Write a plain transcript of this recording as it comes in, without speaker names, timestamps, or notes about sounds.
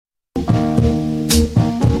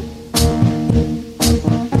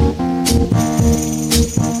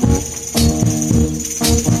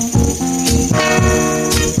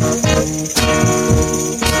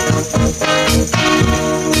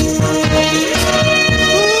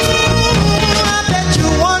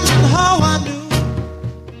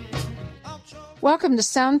Welcome to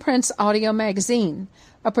Soundprints Audio Magazine,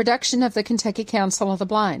 a production of the Kentucky Council of the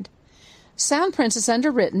Blind. Soundprints is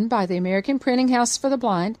underwritten by the American Printing House for the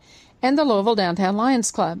Blind and the Louisville Downtown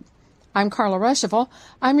Lions Club. I'm Carla Ruschival.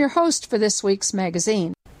 I'm your host for this week's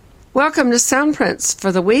magazine. Welcome to Soundprints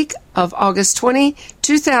for the week of August 20,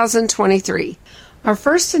 2023. Our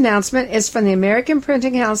first announcement is from the American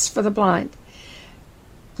Printing House for the Blind.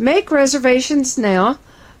 Make reservations now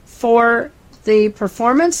for the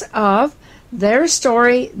performance of Their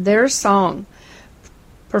Story, Their Song,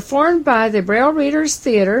 performed by the Braille Readers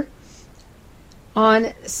Theater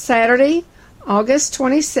on Saturday, August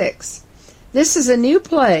 26. This is a new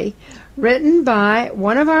play written by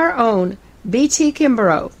one of our own, B.T.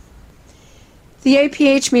 Kimbrough. The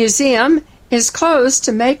APH Museum is closed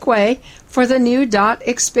to make way for the new DOT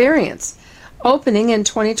experience, opening in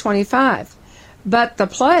 2025. But the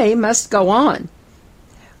play must go on.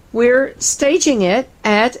 We're staging it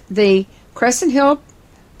at the Crescent Hill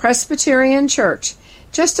Presbyterian Church,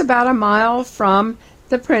 just about a mile from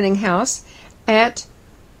the printing house at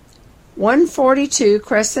 142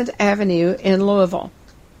 Crescent Avenue in Louisville.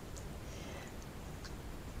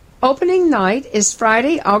 Opening night is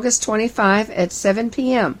Friday, August 25 at 7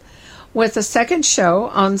 p.m., with a second show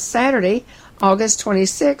on Saturday, August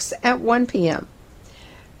 26 at 1 p.m.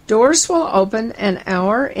 Doors will open an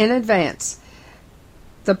hour in advance.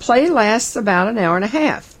 The play lasts about an hour and a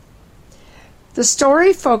half. The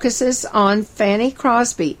story focuses on Fanny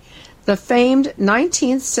Crosby, the famed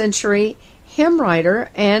 19th century hymn writer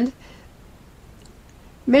and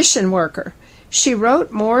mission worker. She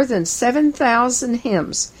wrote more than 7,000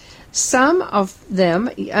 hymns, some of them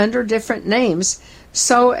under different names,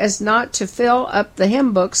 so as not to fill up the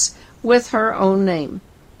hymn books with her own name.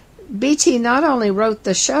 B.T. not only wrote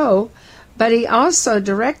the show, but he also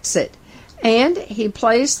directs it, and he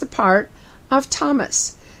plays the part of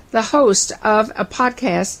Thomas, the host of a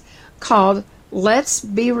podcast called Let's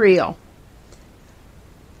Be Real.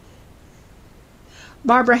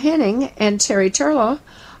 Barbara Henning and Terry Turlow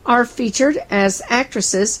are featured as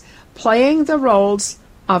actresses playing the roles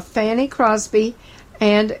of Fanny Crosby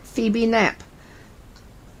and Phoebe Knapp,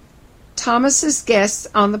 Thomas's guests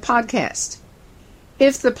on the podcast.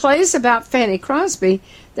 If the play's about Fanny Crosby,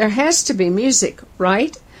 there has to be music,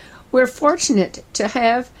 right? We're fortunate to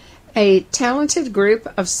have a talented group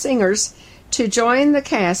of singers to join the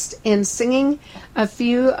cast in singing a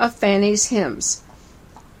few of Fanny's hymns.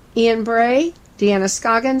 Ian Bray, Deanna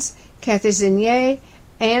Scoggins, Kathy Zinier,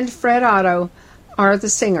 and Fred Otto are the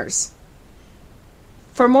singers.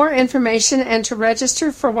 For more information and to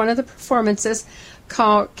register for one of the performances,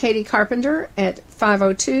 call Katie Carpenter at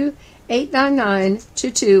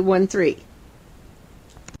 502-899-2213.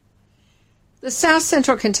 The South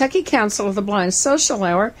Central Kentucky Council of the Blind Social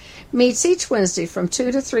Hour meets each Wednesday from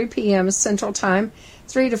 2 to 3 p.m. Central Time,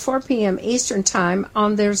 3 to 4 p.m. Eastern Time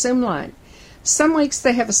on their Zoom line. Some weeks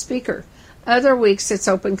they have a speaker. Other weeks it's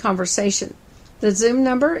open conversation. The Zoom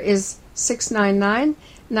number is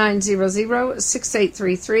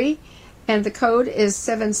 699-900-6833, and the code is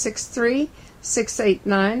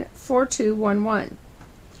 763-689-4211.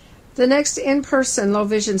 The next in-person low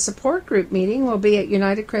vision support group meeting will be at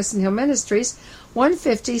United Crescent Hill Ministries,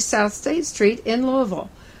 150 South State Street in Louisville,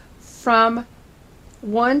 from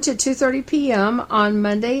 1 to 2:30 p.m. on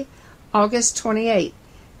Monday, August 28.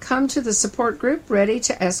 Come to the support group ready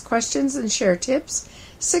to ask questions and share tips,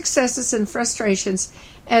 successes, and frustrations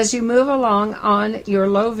as you move along on your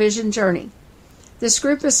low vision journey. This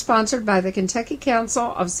group is sponsored by the Kentucky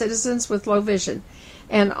Council of Citizens with Low Vision,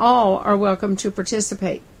 and all are welcome to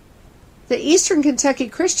participate. The Eastern Kentucky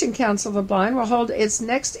Christian Council of the Blind will hold its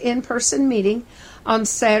next in-person meeting on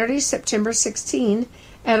Saturday, September 16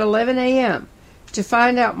 at 11 a.m. To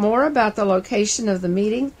find out more about the location of the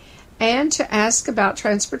meeting and to ask about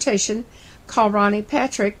transportation, call Ronnie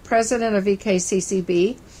Patrick, President of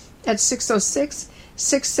EKCCB, at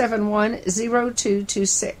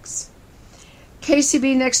 606-671-0226.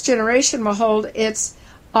 KCB Next Generation will hold its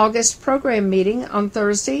August program meeting on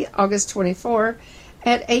Thursday, August 24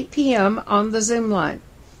 at 8 p.m. on the Zoom line.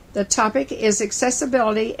 The topic is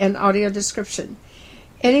accessibility and audio description.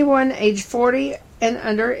 Anyone age 40 and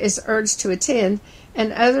under is urged to attend,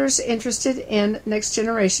 and others interested in Next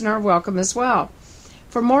Generation are welcome as well.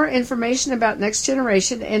 For more information about Next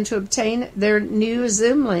Generation and to obtain their new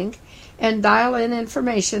Zoom link and dial-in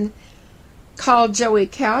information, call Joey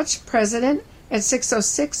Couch, President, at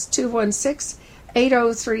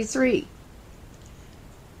 606-216-8033.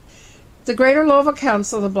 The Greater Louisville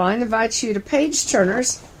Council of the Blind invites you to Page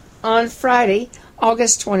Turners on Friday,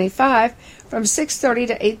 August 25, from 6:30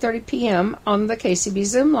 to 8:30 p.m. on the KCB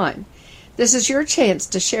Zoom line. This is your chance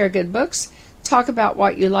to share good books, talk about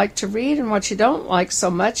what you like to read and what you don't like so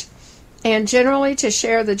much, and generally to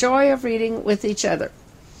share the joy of reading with each other.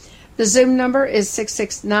 The Zoom number is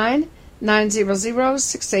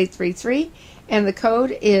 669-900-6833, and the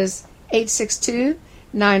code is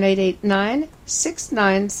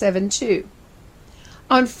 862-9889-6972.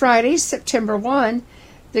 On Friday, September 1,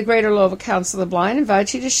 the Greater Louisville Council of the Blind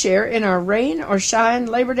invites you to share in our Rain or Shine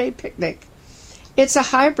Labor Day picnic. It's a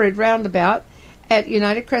hybrid roundabout at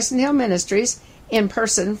United Crescent Hill Ministries, in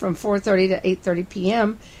person from 4:30 to 8:30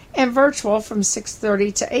 p.m. and virtual from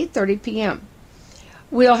 6:30 to 8:30 p.m.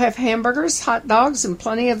 We'll have hamburgers, hot dogs, and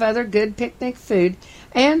plenty of other good picnic food,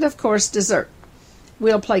 and, of course, dessert.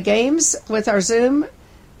 We'll play games with our Zoom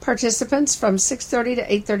participants from 6:30 to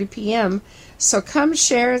 8:30 p.m., so come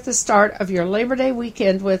share at the start of your Labor Day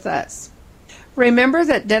weekend with us. Remember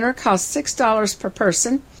that dinner costs $6 per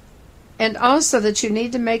person, and also that you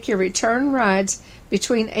need to make your return rides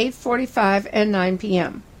between 8:45 and 9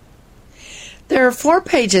 p.m. There are 4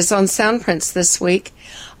 pages on Soundprints this week.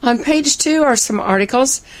 On page 2 are some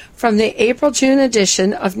articles from the April-June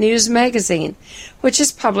edition of News Magazine, which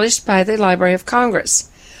is published by the Library of Congress.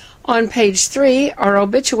 On page 3 are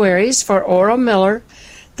obituaries for Oral Miller,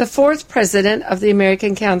 the 4th president of the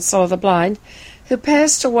American Council of the Blind, who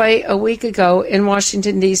passed away a week ago in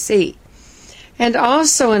Washington, D.C., and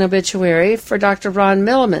also an obituary for Dr. Ron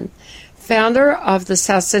Milliman, founder of the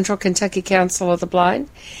South Central Kentucky Council of the Blind,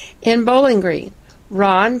 in Bowling Green.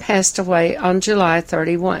 Ron passed away on July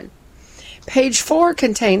 31. Page 4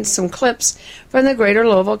 contains some clips from the Greater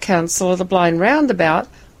Louisville Council of the Blind Roundabout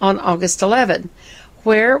on August 11,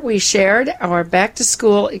 where we shared our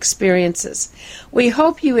back-to-school experiences. We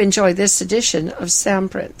hope you enjoy this edition of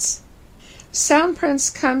Soundprints.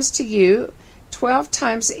 Soundprints comes to you 12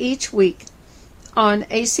 times each week on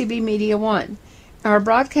ACB Media 1. Our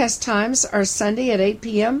broadcast times are Sunday at 8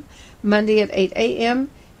 p.m., Monday at 8 a.m.,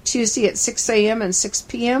 Tuesday at 6 a.m. and 6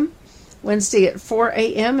 p.m., Wednesday at 4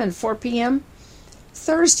 a.m. and 4 p.m.,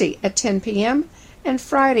 Thursday at 10 p.m., and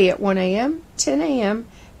Friday at 1 a.m., 10 a.m.,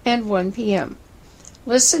 and 1 p.m.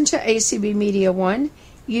 Listen to ACB Media 1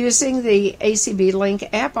 using the ACB Link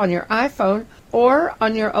app on your iPhone or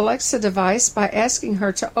on your Alexa device by asking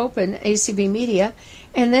her to open ACB Media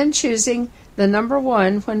and then choosing the number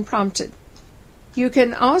 1 when prompted. You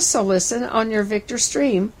can also listen on your Victor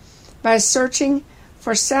stream by searching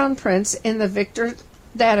for Soundprints in the Victor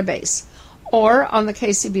database or on the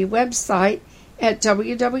KCB website at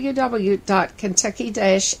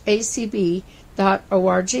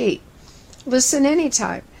www.kentucky-acb.org. Listen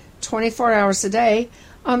anytime, 24 hours a day,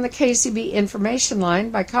 on the KCB information line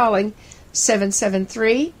by calling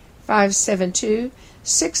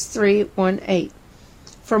 773-572-6318.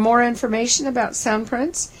 For more information about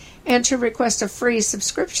Soundprints and to request a free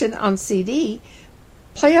subscription on CD,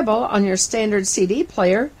 playable on your standard CD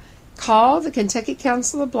player, call the Kentucky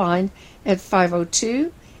Council of the Blind at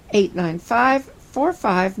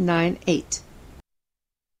 502-895-4598.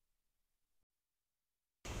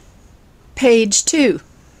 Page 2.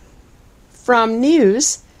 From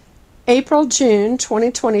News, April-June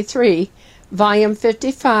 2023, Volume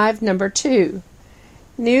 55, Number 2.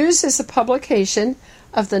 News is a publication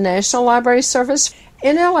of the National Library Service.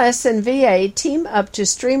 NLS and VA team up to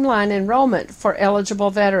streamline enrollment for eligible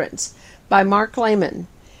veterans, by Mark Lehman.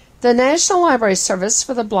 The National Library Service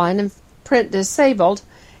for the Blind and Print Disabled,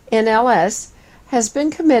 NLS, has been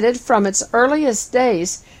committed from its earliest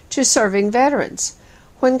days to serving veterans.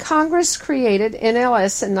 When Congress created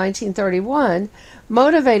NLS in 1931,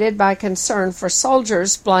 motivated by concern for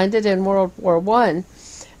soldiers blinded in World War I,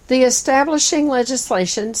 the establishing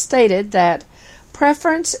legislation stated that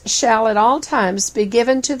preference shall at all times be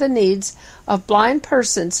given to the needs of blind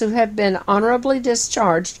persons who have been honorably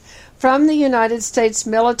discharged from the United States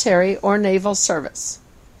military or naval service.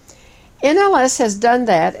 NLS has done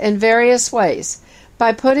that in various ways,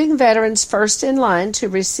 by putting veterans first in line to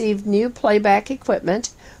receive new playback equipment,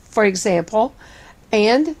 for example,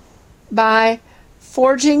 and by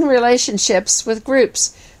forging relationships with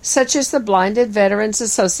groups such as the Blinded Veterans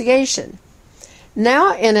Association.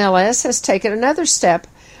 Now NLS has taken another step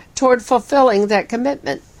toward fulfilling that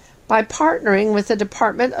commitment by partnering with the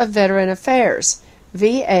Department of Veteran Affairs,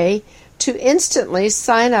 VA, to instantly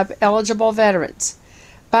sign up eligible veterans.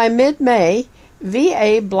 By mid-May,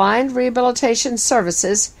 VA Blind Rehabilitation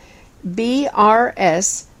Services,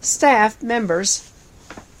 BRS, staff members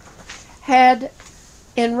had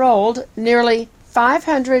enrolled nearly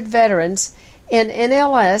 500 veterans in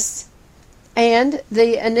NLS, and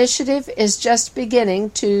the initiative is just beginning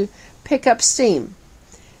to pick up steam.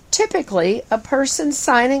 Typically, a person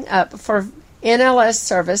signing up for NLS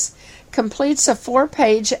service completes a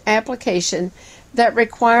 4-page application that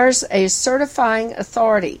requires a certifying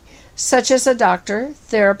authority, such as a doctor,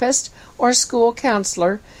 therapist, or school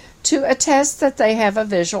counselor, to attest that they have a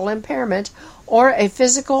visual impairment or a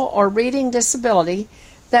physical or reading disability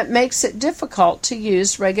that makes it difficult to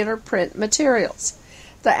use regular print materials.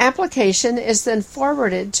 The application is then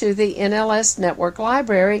forwarded to the NLS network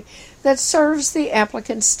library that serves the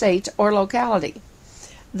applicant's state or locality.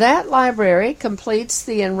 That library completes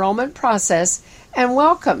the enrollment process and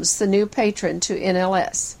welcomes the new patron to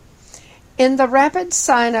NLS. In the Rapid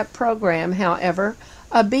Sign-Up program, however,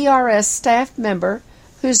 a BRS staff member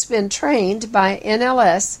who's been trained by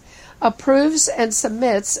NLS approves and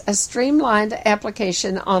submits a streamlined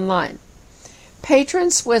application online.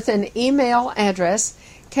 Patrons with an email address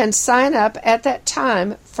can sign up at that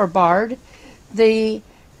time for BARD, the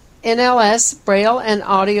NLS Braille and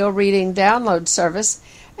Audio Reading Download Service,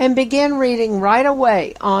 and begin reading right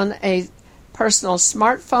away on a personal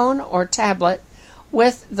smartphone or tablet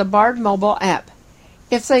with the BARD mobile app.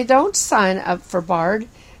 If they don't sign up for BARD,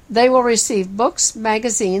 they will receive books,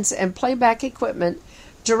 magazines, and playback equipment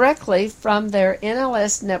directly from their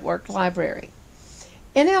NLS network library.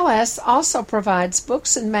 NLS also provides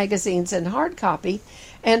books and magazines in hard copy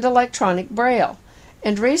and electronic Braille,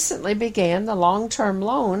 and recently began the long-term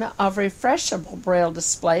loan of refreshable Braille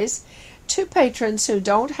displays to patrons who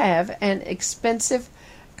don't have an expensive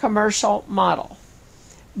commercial model.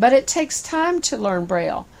 But it takes time to learn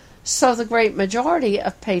Braille, so the great majority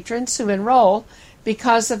of patrons who enroll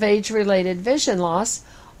because of age-related vision loss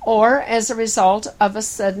or as a result of a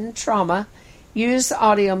sudden trauma use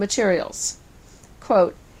audio materials.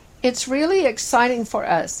 Quote, "It's really exciting for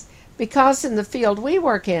us because in the field we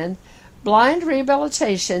work in, blind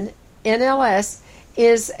rehabilitation, NLS,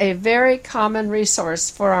 is a very common resource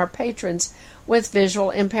for our patrons with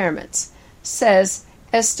visual impairments," says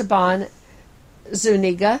Esteban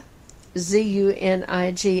Zuniga,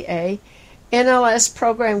 Zuniga, NLS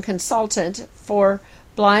program consultant for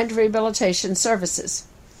blind rehabilitation services.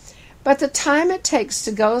 But the time it takes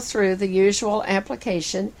to go through the usual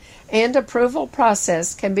application and approval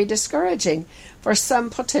process can be discouraging for some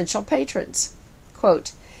potential patrons.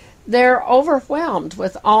 Quote, "They're overwhelmed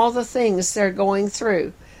with all the things they're going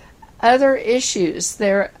through, other issues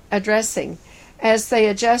they're addressing as they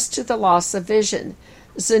adjust to the loss of vision,"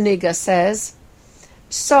 Zuniga says.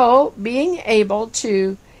 So, being able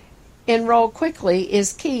to enroll quickly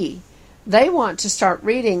is key. They want to start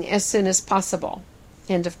reading as soon as possible.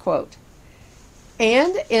 End of quote.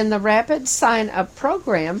 And in the Rapid Sign-Up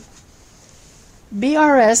program,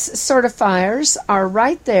 BRS certifiers are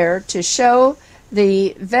right there to show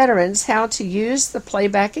the veterans how to use the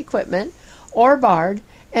playback equipment or BARD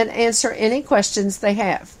and answer any questions they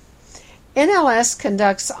have. NLS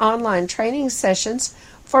conducts online training sessions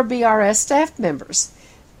for BRS staff members.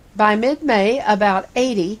 By mid-May, about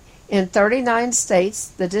 80 in 39 states,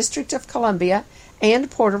 the District of Columbia,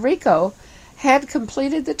 and Puerto Rico had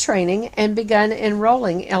completed the training and begun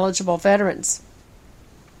enrolling eligible veterans.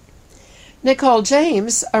 Nicole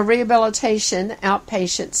James, a rehabilitation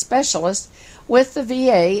outpatient specialist with the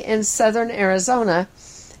VA in southern Arizona,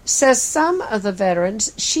 says some of the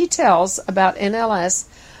veterans she tells about NLS,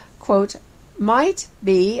 quote, "might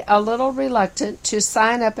be a little reluctant to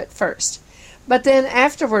sign up at first, but then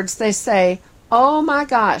afterwards they say, 'Oh my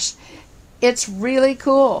gosh, it's really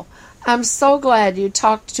cool. I'm so glad you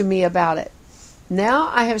talked to me about it.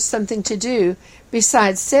 Now I have something to do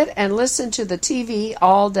besides sit and listen to the TV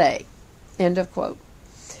all day.'" End of quote.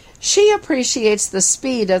 She appreciates the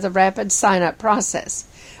speed of the rapid sign-up process.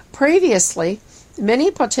 Previously,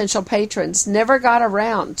 many potential patrons never got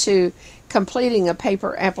around to completing a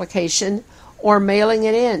paper application or mailing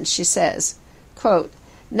it in, she says. Quote,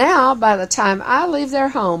 "Now, by the time I leave their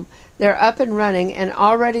home, they're up and running and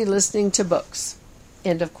already listening to books."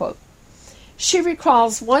 End of quote. She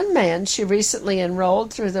recalls one man she recently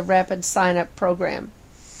enrolled through the Rapid Sign-Up program.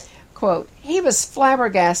 Quote, "He was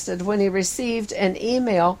flabbergasted when he received an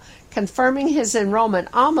email confirming his enrollment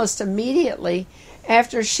almost immediately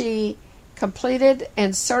after she completed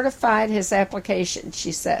and certified his application,"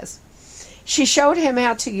 she says. She showed him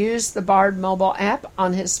how to use the BARD mobile app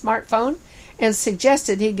on his smartphone and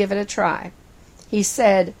suggested he give it a try. He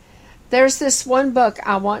said, "There's this one book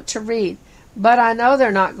I want to read, but I know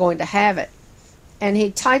they're not going to have it." And he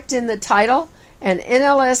typed in the title, and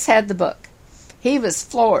NLS had the book. He was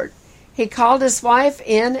floored. He called his wife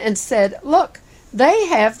in and said, "Look, they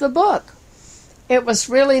have the book." It was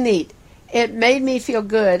really neat. It made me feel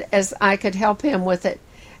good as I could help him with it,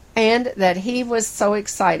 and that he was so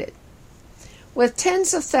excited. With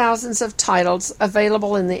tens of thousands of titles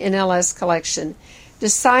available in the NLS collection,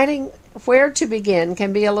 deciding where to begin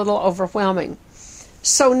can be a little overwhelming.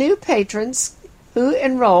 So new patrons who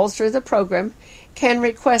enroll through the program can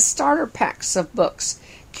request starter packs of books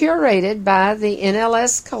curated by the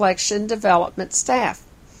NLS collection development staff.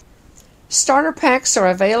 Starter packs are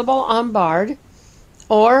available on Bard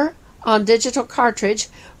or on digital cartridge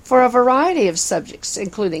for a variety of subjects,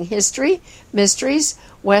 including history, mysteries,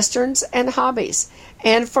 westerns, and hobbies,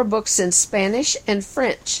 and for books in Spanish and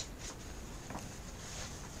French.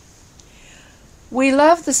 We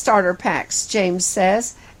love the starter packs, James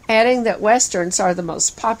says, adding that westerns are the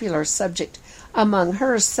most popular subject among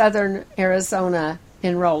her Southern Arizona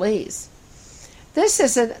enrollees. This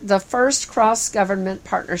isn't the first cross-government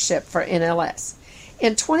partnership for NLS.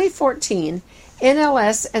 In 2014,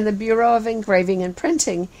 NLS and the Bureau of Engraving and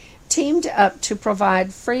Printing teamed up to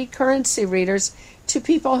provide free currency readers to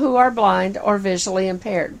people who are blind or visually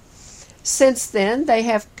impaired. Since then, they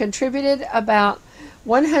have contributed about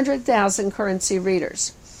 100,000 currency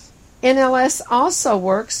readers. NLS also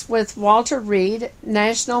works with Walter Reed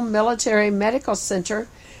National Military Medical Center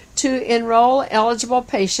to enroll eligible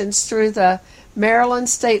patients through the Maryland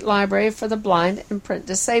State Library for the Blind and Print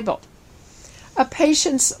Disabled. A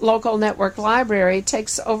patient's local network library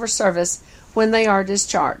takes over service when they are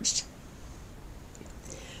discharged.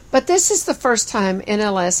 But this is the first time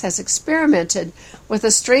NLS has experimented with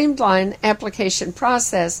a streamlined application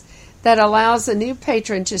process that allows a new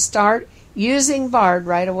patron to start using Bard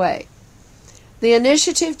right away. The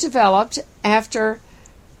initiative developed after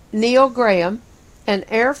Neil Graham, an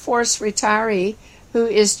Air Force retiree who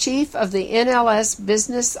is chief of the NLS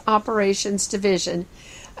Business Operations Division,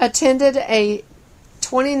 attended a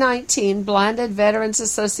 2019 Blinded Veterans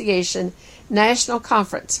Association National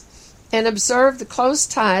Conference and observed the close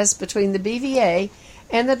ties between the BVA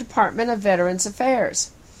and the Department of Veterans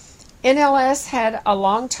Affairs. NLS had a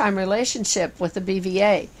long-time relationship with the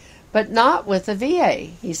BVA, but not with the VA,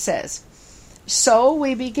 he says. So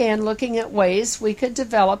we began looking at ways we could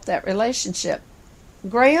develop that relationship.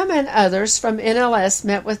 Graham and others from NLS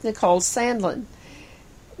met with Nicole Sandlin,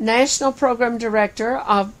 National Program Director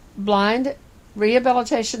of Blind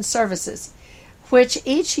Rehabilitation Services, which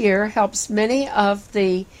each year helps many of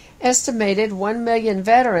the estimated 1 million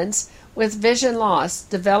veterans with vision loss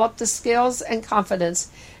develop the skills and confidence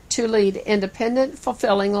to lead independent,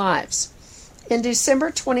 fulfilling lives. In December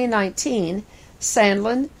 2019,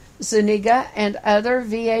 Sandlin, Zuniga, and other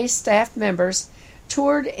VA staff members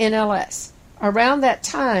toured NLS. Around that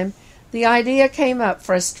time, the idea came up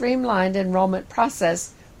for a streamlined enrollment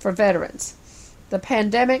process for veterans. The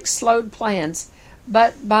pandemic slowed plans,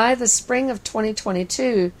 but by the spring of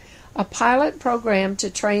 2022, a pilot program to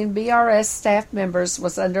train BRS staff members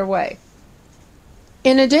was underway.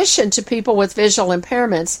 In addition to people with visual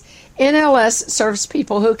impairments, NLS serves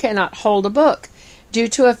people who cannot hold a book due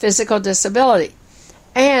to a physical disability,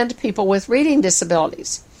 and people with reading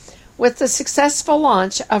disabilities. With the successful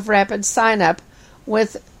launch of Rapid Sign-Up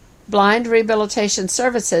with Blind Rehabilitation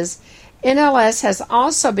Services, NLS has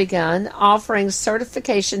also begun offering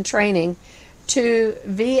certification training to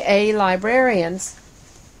VA librarians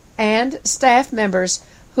and staff members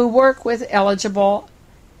who work with eligible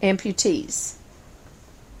amputees.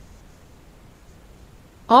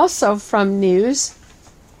 Also from news,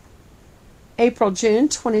 April-June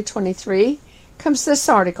 2023, comes this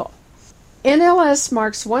article. NLS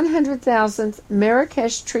marks 100,000th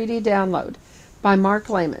Marrakesh Treaty download by Mark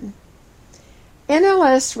Lehman.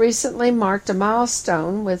 NLS recently marked a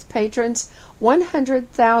milestone with patrons'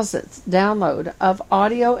 100,000th download of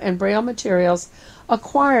audio and braille materials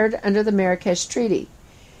acquired under the Marrakesh Treaty.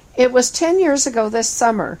 It was 10 years ago this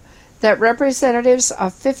summer that representatives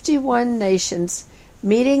of 51 nations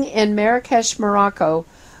meeting in Marrakesh, Morocco,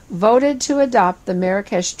 voted to adopt the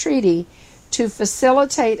Marrakesh Treaty to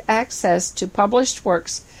facilitate access to published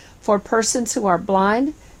works for persons who are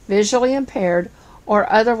blind, visually impaired,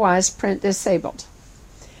 or otherwise print disabled.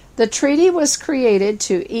 The treaty was created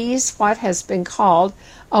to ease what has been called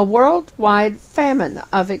a worldwide famine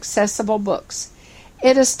of accessible books.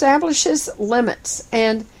 It establishes limits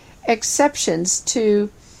and exceptions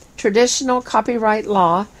to traditional copyright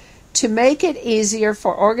law to make it easier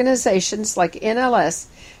for organizations like NLS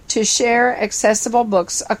to share accessible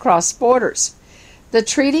books across borders. The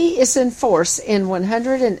treaty is in force in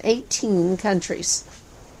 118 countries.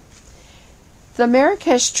 The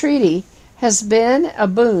Marrakesh Treaty has been a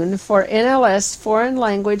boon for NLS foreign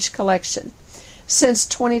language collection. Since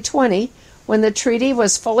 2020, when the treaty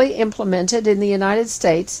was fully implemented in the United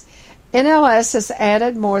States, NLS has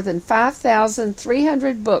added more than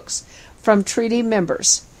 5,300 books from treaty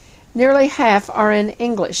members. Nearly half are in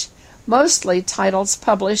English, mostly titles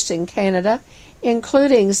published in Canada,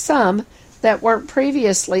 including some that weren't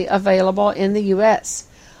previously available in the U.S.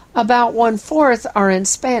 About 1/4 are in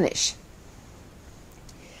Spanish.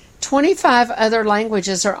 25 other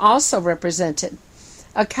languages are also represented.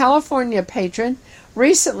 A California patron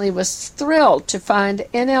recently was thrilled to find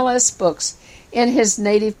NLS books in his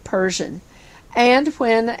native Persian, and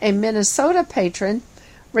when a Minnesota patron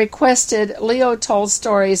requested Leo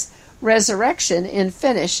Tolstoy's Resurrection in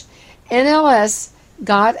Finnish, NLS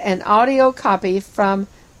got an audio copy from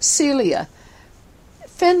Celia,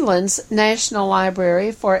 Finland's National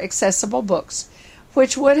Library for Accessible Books,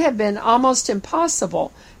 which would have been almost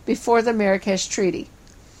impossible before the Marrakesh Treaty.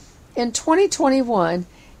 In 2021,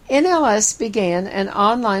 NLS began an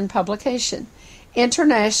online publication,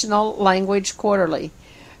 International Language Quarterly,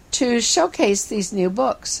 to showcase these new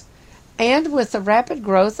books. And with the rapid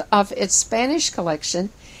growth of its Spanish collection,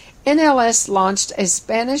 NLS launched a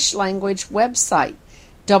Spanish language website,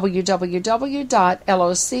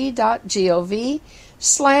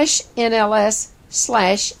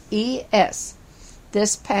 www.loc.gov/NLS/ES,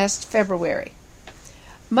 this past February.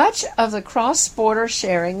 Much of the cross-border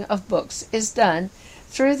sharing of books is done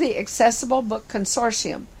through the Accessible Book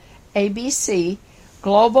Consortium, ABC,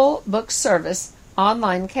 Global Book Service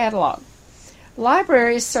online catalog.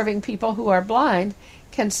 Libraries serving people who are blind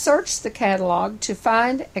can search the catalog to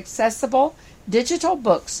find accessible digital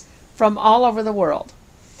books from all over the world.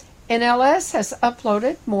 NLS has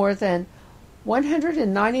uploaded more than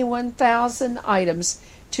 191,000 items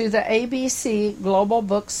to the ABC Global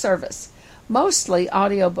Book Service, mostly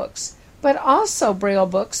audiobooks, but also Braille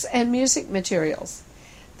books and music materials.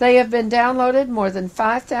 They have been downloaded more than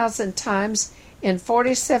 5,000 times in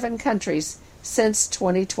 47 countries since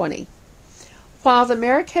 2020. While the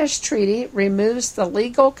Marrakesh Treaty removes the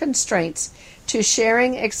legal constraints to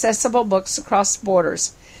sharing accessible books across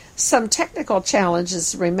borders, some technical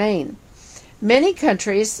challenges remain. Many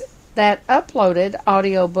countries that uploaded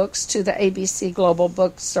audiobooks to the ABC Global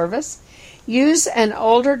Book Service use an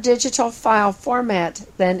older digital file format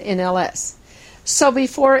than NLS. So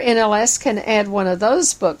before NLS can add one of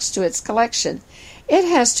those books to its collection, it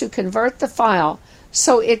has to convert the file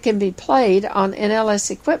so it can be played on NLS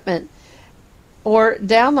equipment or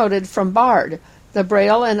downloaded from Bard, the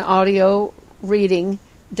Braille and Audio Reading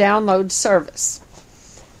download service.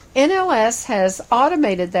 NLS has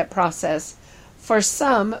automated that process for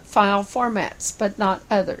some file formats, but not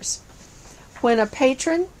others. When a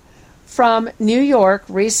patron from New York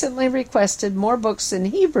recently requested more books in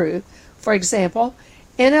Hebrew, for example,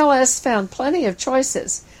 NLS found plenty of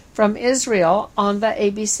choices from Israel on the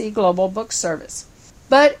ABC Global Book Service.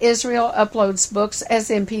 But Israel uploads books as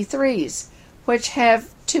MP3s, which have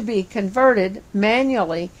to be converted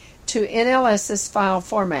manually to NLS's file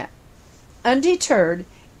format. Undeterred,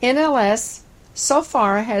 NLS so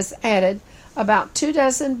far has added about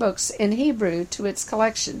 24 books in Hebrew to its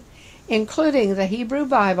collection, including the Hebrew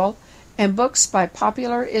Bible and books by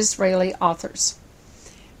popular Israeli authors.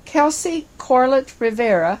 Kelsey Corlett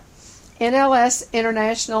Rivera, NLS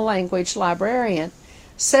International Language Librarian,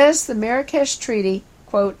 says the Marrakesh Treaty,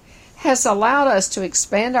 quote, has allowed us to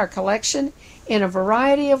expand our collection in a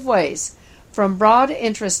variety of ways, from broad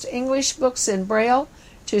interest English books in Braille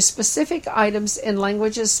to specific items in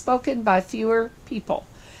languages spoken by fewer people,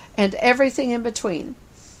 and everything in between.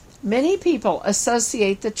 Many people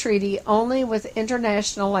associate the treaty only with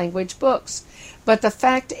international language books, but the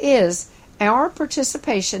fact is our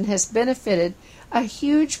participation has benefited a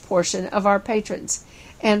huge portion of our patrons,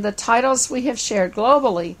 and the titles we have shared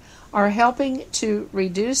globally are helping to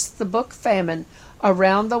reduce the book famine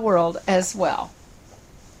around the world as well.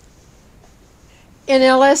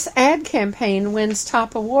 NLS ad campaign wins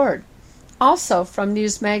top award, also from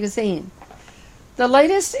News Magazine. The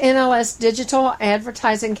latest NLS digital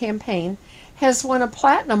advertising campaign has won a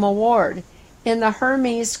Platinum Award in the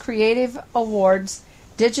Hermes Creative Awards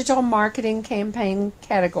Digital Marketing Campaign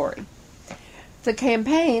category. The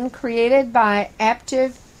campaign, created by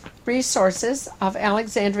Aptive Resources of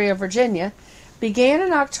Alexandria, Virginia, began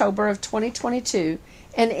in October of 2022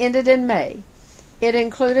 and ended in May. It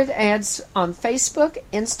included ads on Facebook,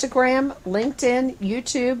 Instagram, LinkedIn,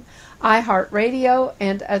 YouTube, iHeartRadio,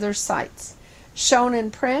 and other sites. Shown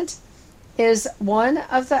in print is one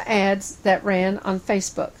of the ads that ran on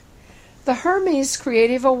Facebook. The Hermes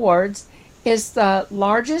Creative Awards is the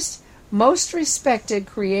largest, most respected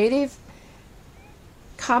creative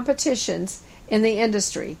competitions in the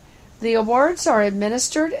industry. The awards are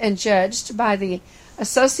administered and judged by the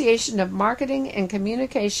Association of Marketing and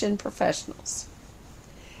Communication Professionals.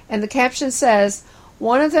 And the caption says,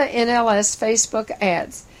 one of the NLS Facebook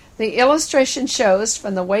ads. The illustration shows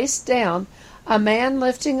from the waist down a man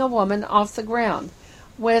lifting a woman off the ground,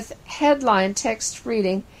 with headline text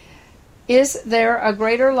reading, "Is there a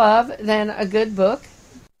greater love than a good book?"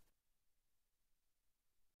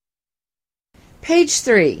 Page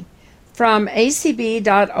 3, from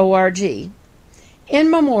acb.org. In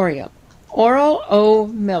Memoriam, Oral O.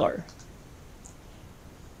 Miller.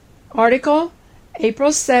 Article,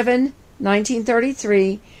 April 7,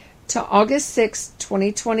 1933 to August 6,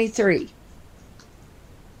 2023.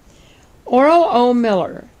 Oral O.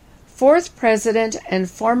 Miller, 4th President and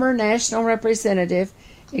former National Representative,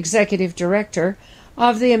 Executive Director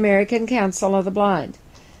of the American Council of the Blind.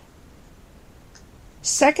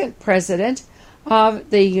 2nd President of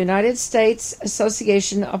the United States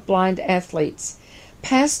Association of Blind Athletes.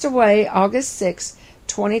 Passed away August 6,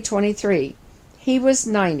 2023. He was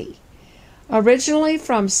 90. Originally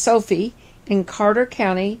from Sophie in Carter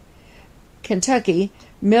County, Kentucky,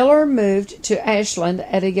 Miller moved to Ashland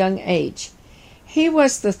at a young age. He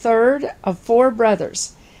was the third of 4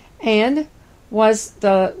 brothers and was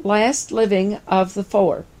the last living of the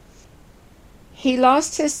 4. He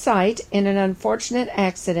lost his sight in an unfortunate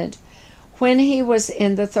accident when he was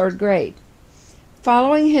in the 3rd grade.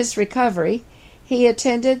 Following his recovery, he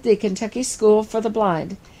attended the Kentucky School for the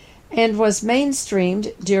Blind and was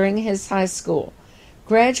mainstreamed during his high school,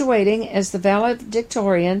 graduating as the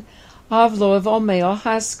valedictorian of Louisville Male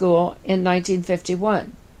High School in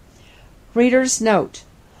 1951. Reader's note: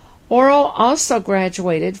 Oral also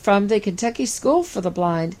graduated from the Kentucky School for the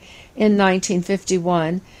Blind in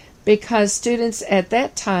 1951 because students at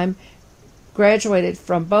that time graduated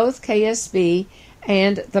from both KSB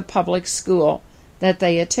and the public school that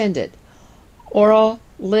they attended. Oral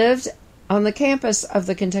lived on the campus of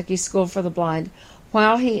the Kentucky School for the Blind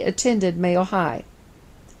while he attended Male High.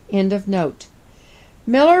 End of note.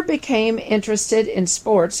 Miller became interested in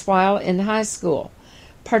sports while in high school,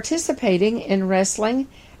 participating in wrestling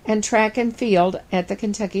and track and field at the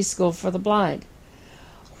Kentucky School for the Blind.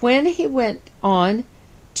 When he went on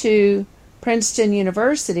to Princeton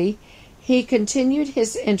University, he continued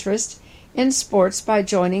his interest in sports by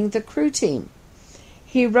joining the crew team.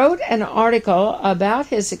 He wrote an article about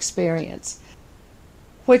his experience,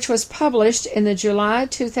 which was published in the July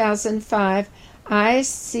 2005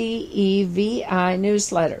 ICEVI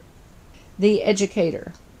newsletter, The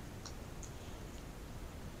Educator.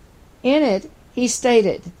 In it, he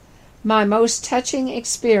stated, "My most touching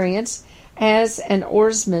experience as an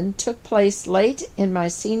oarsman took place late in my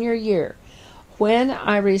senior year, when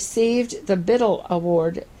I received the Biddle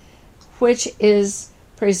Award, which is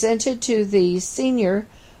presented to the senior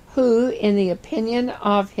who, in the opinion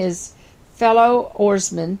of his fellow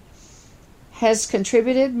oarsmen, has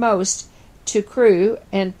contributed most to Crew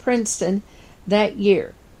and Princeton that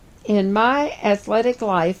year. In my athletic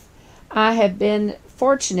life, I have been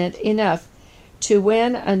fortunate enough to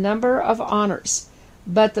win a number of honors,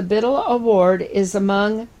 but the Biddle Award is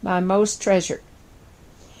among my most treasured."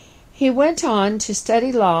 He went on to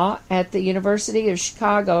study law at the University of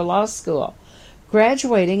Chicago Law School,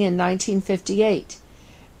 graduating in 1958.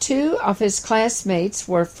 2 of his classmates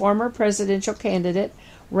were former presidential candidate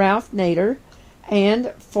Ralph Nader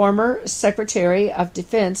and former Secretary of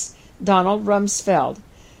Defense Donald Rumsfeld.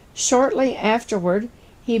 Shortly afterward,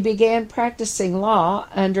 he began practicing law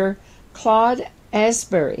under Claude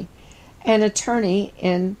Asbury, an attorney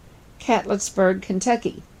in Catlettsburg,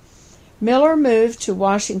 Kentucky. Miller moved to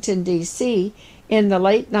Washington, D.C. in the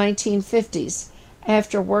late 1950s.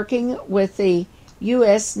 After working with the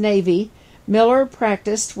U.S. Navy, Miller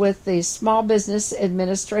practiced with the Small Business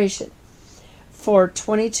Administration for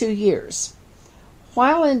 22 years.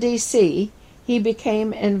 While in D.C., he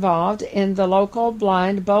became involved in the local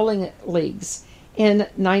blind bowling leagues. In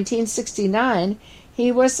 1969,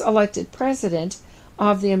 he was elected president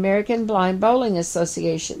of the American Blind Bowling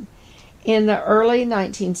Association. In the early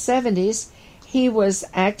 1970s, he was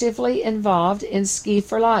actively involved in Ski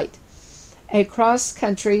for Light, a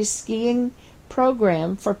cross-country skiing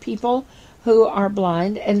program for people who are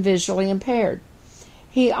blind and visually impaired.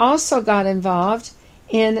 He also got involved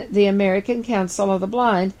in the American Council of the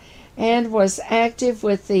Blind and was active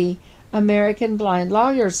with the American Blind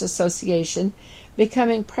Lawyers Association,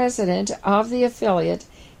 becoming president of the affiliate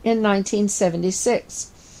in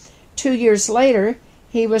 1976. 2 years later,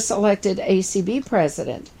 he was elected ACB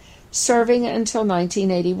president, serving until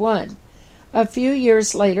 1981. A few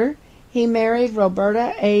years later, he married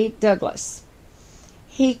Roberta A. Douglas.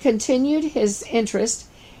 He continued his interest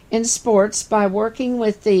in sports by working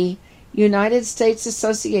with the United States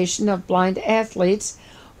Association of Blind Athletes,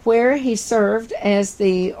 where he served as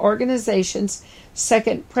the organization's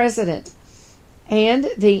second president, and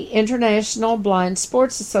the International Blind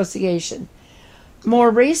Sports Association.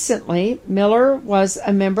 More recently, Miller was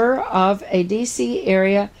a member of a D.C.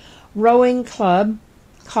 area rowing club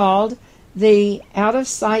called the Out of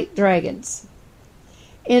Sight Dragons.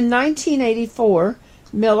 In 1984,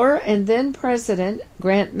 Miller and then President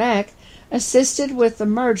Grant Mack assisted with the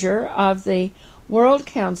merger of the World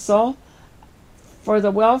Council for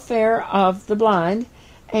the Welfare of the Blind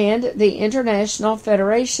and the International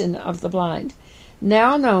Federation of the Blind,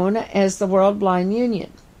 now known as the World Blind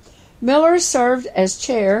Union. Miller served as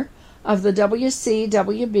chair of the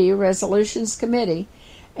WCWB Resolutions Committee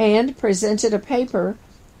and presented a paper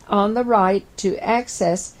on the right to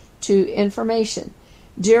access to information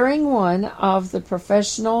during one of the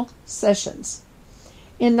professional sessions.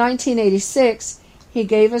 In 1986, he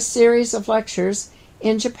gave a series of lectures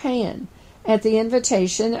in Japan at the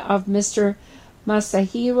invitation of Mr.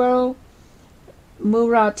 Masahiro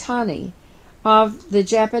Muratani of the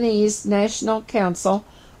Japanese National Council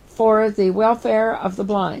for the Welfare of the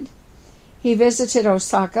Blind. He visited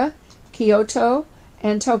Osaka, Kyoto,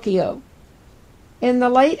 and Tokyo. In the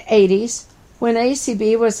late 80s, when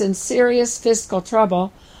ACB was in serious fiscal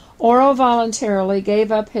trouble, Oral voluntarily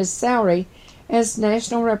gave up his salary as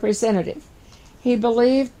national representative. He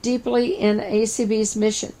believed deeply in ACB's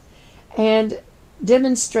mission and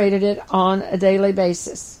demonstrated it on a daily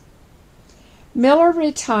basis. Miller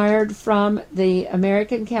retired from the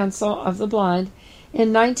American Council of the Blind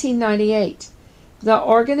in 1998. The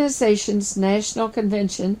organization's national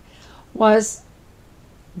convention was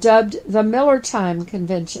dubbed the Miller Time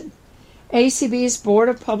Convention. ACB's Board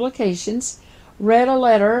of Publications read a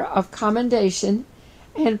letter of commendation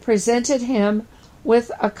and presented him with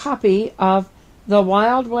a copy of The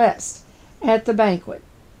Wild West at the banquet.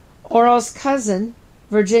 Oral's cousin,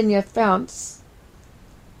 Virginia Founts,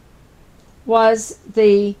 was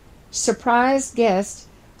the surprise guest,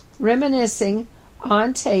 reminiscing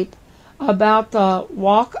on tape about the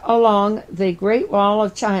walk along the Great Wall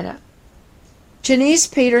of China. Janice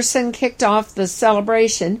Peterson kicked off the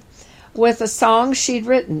celebration with a song she'd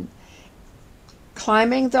written,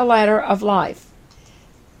 Climbing the Ladder of Life.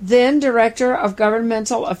 Then Director of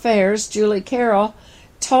Governmental Affairs, Julie Carroll,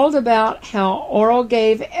 told about how Oral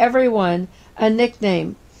gave everyone a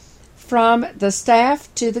nickname, from the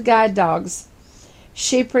staff to the guide dogs.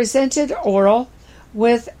 She presented Oral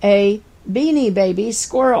with a Beanie Baby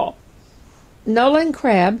squirrel. Nolan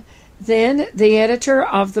Crabb, then the editor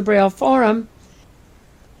of the Braille Forum,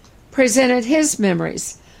 presented his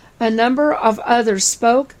memories. A number of others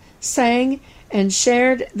spoke, sang, and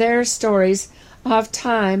shared their stories of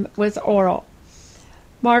time with Oral.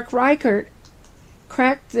 Mark Reichert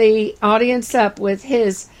cracked the audience up with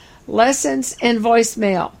his lessons in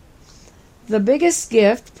voicemail. The biggest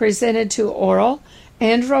gift presented to Oral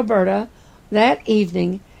and Roberta that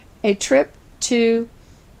evening, a trip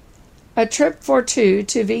for two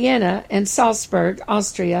to Vienna and Salzburg,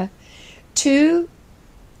 Austria, 2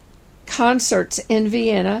 concerts in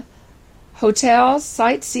Vienna, hotels,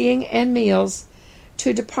 sightseeing, and meals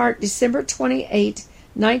to depart December 28,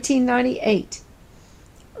 1998.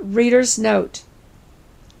 Reader's note.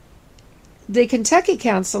 The Kentucky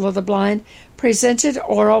Council of the Blind presented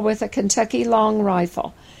Oral with a Kentucky long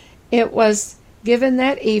rifle. It was given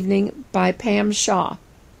that evening by Pam Shaw.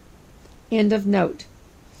 End of note.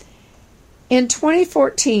 In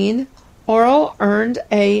 2014, Oral earned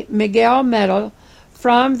a Miguel Medal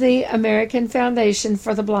from the American Foundation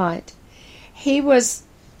for the Blind. He was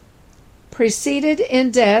preceded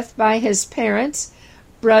in death by his parents,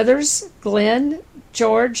 brothers Glenn,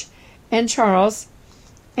 George, and Charles,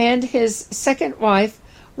 and his second wife,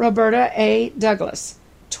 Roberta A. Douglas,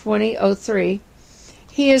 2003.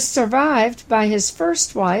 He is survived by his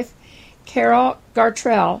first wife, Carol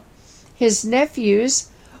Gartrell, his nephews,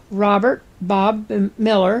 Robert Bob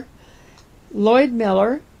Miller, Lloyd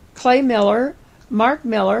Miller, Clay Miller, Mark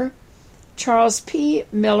Miller, Charles P.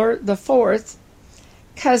 Miller IV,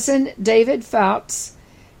 cousin David Fouts,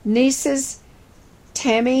 nieces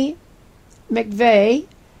Tammy McVeigh,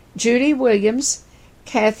 Judy Williams,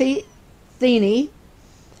 Kathy Theeney,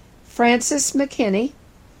 Francis McKinney,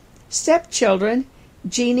 stepchildren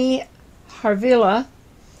Jeannie Harvilla,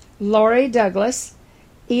 Lori Douglas,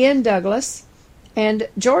 Ian Douglas, and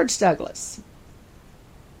George Douglas.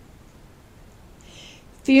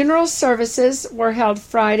 Funeral services were held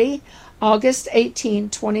Friday, August 18,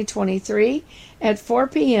 2023, at 4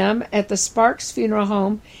 p.m. at the Sparks Funeral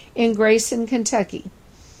Home in Grayson, Kentucky.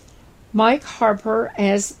 Mike Harper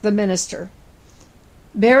as the minister.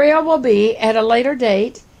 Burial will be at a later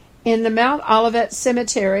date in the Mount Olivet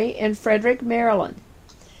Cemetery in Frederick, Maryland.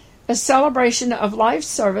 A celebration of life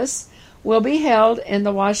service will be held in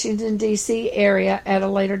the Washington, D.C. area at a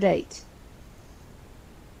later date.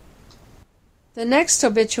 The next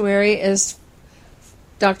obituary is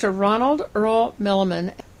Dr. Ronald Earl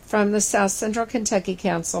Milliman from the South Central Kentucky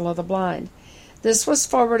Council of the Blind. This was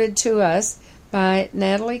forwarded to us by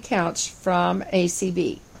Natalie Couch from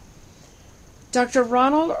ACB. Dr.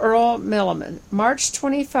 Ronald Earl Milliman, March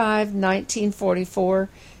 25, 1944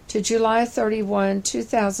 to July 31,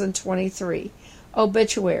 2023.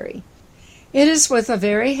 Obituary. It is with a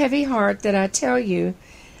very heavy heart that I tell you,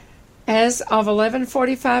 as of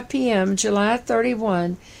 11:45 p.m., July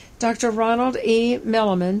 31, Dr. Ronald E.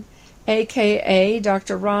 Milliman, a.k.a.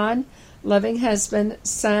 Dr. Ron, loving husband,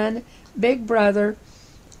 son, big brother,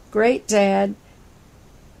 great dad,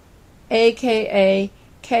 a.k.a.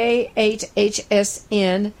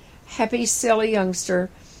 KHHSN, happy silly youngster,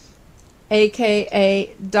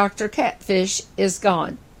 a.k.a. Dr. Catfish, is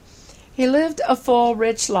gone. He lived a full,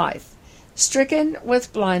 rich life, stricken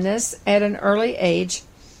with blindness at an early age,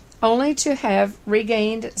 only to have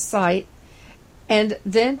regained sight and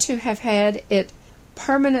then to have had it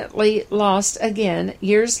permanently lost again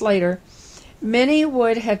years later. Many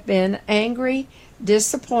would have been angry,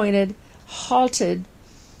 disappointed, halted,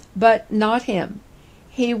 but not him.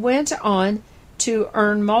 He went on to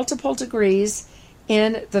earn multiple degrees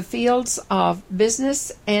in the fields of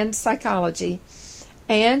business and psychology,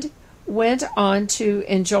 and went on to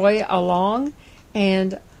enjoy a long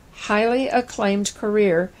and highly acclaimed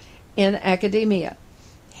career in academia.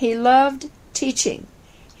 He loved teaching.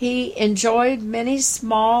 He enjoyed many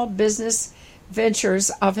small business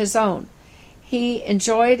ventures of his own. He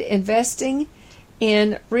enjoyed investing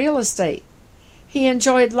in real estate. He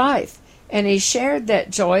enjoyed life, and he shared that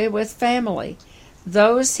joy with family,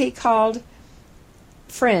 those he called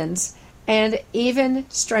friends, and even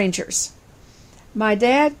strangers. My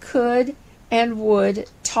dad could and would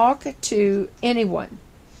talk to anyone.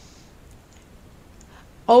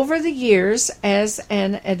 Over the years, as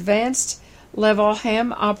an advanced level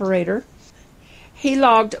ham operator, he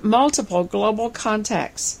logged multiple global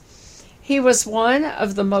contacts. He was one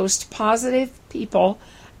of the most positive people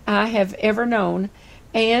I have ever known,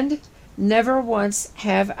 and never once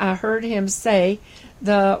have I heard him say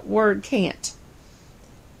the word can't.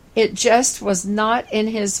 It just was not in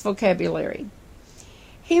his vocabulary.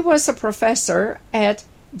 He was a professor at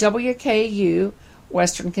WKU,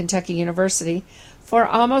 Western Kentucky University, for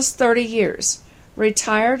almost 30 years,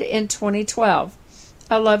 retired in 2012,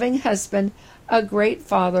 a loving husband, a great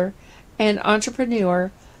father, an entrepreneur,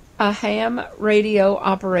 a ham radio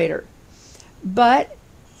operator. But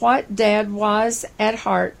what Dad was at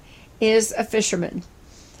heart is a fisherman.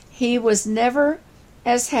 He was never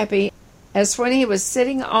as happy as when he was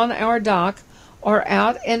sitting on our dock or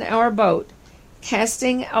out in our boat,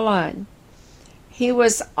 casting a line. He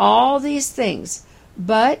was all these things,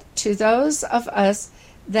 but to those of us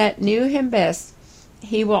that knew him best,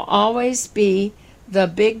 he will always be the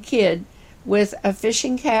big kid with a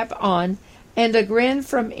fishing cap on and a grin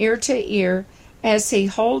from ear to ear as he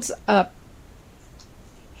holds up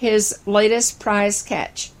his latest prize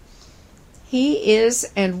catch. He is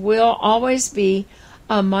and will always be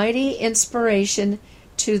a mighty inspiration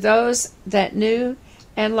to those that knew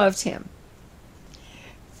and loved him.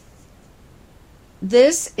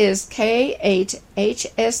 This is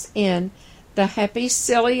K8HSN, the happy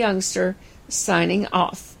silly youngster, signing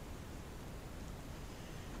off.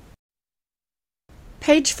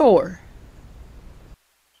 Page 4.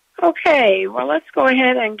 Okay, well, let's go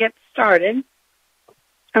ahead and get started.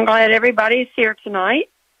 I'm glad everybody's here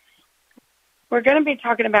tonight. We're going to be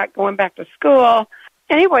talking about going back to school.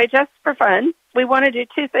 Anyway, just for fun, we want to do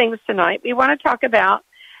two things tonight. We want to talk about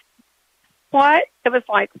what it was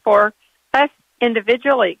like for us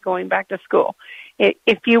individually going back to school.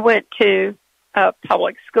 If you went to a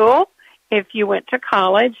public school, if you went to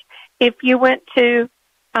college, if you went to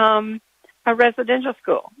a residential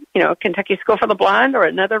school, Kentucky School for the Blind or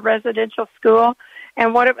another residential school,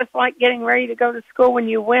 and what it was like getting ready to go to school when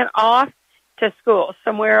you went off to school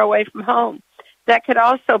somewhere away from home. That could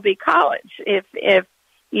also be college if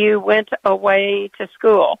you went away to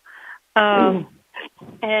school. And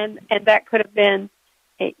that could have been,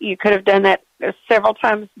 you could have done that several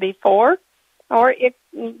times before, or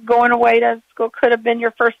going away to school could have been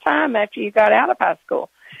your first time after you got out of high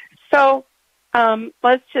school. So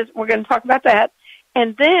we're going to talk about that.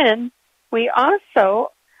 And then we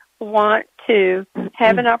also want to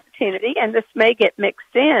have an opportunity, and this may get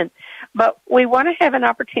mixed in, but we want to have an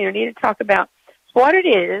opportunity to talk about what it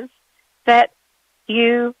is that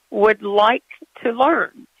you would like to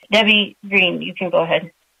learn. Debbie Green, you can go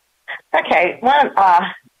ahead. Okay,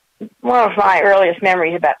 one of my earliest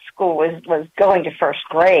memories about school was going to first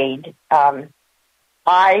grade. There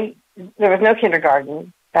was no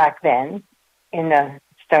kindergarten back then, in the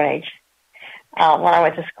Stone Age when I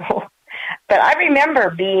went to school. But I remember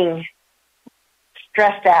being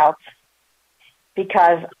stressed out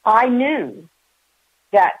because I knew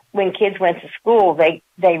that when kids went to school, they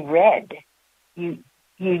read. You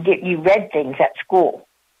read things at school,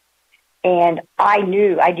 and I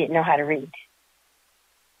knew I didn't know how to read,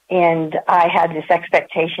 and I had this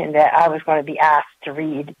expectation that I was going to be asked to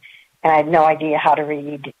read, and I had no idea how to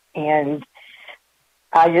read, and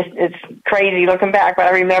it's crazy looking back, but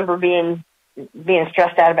I remember being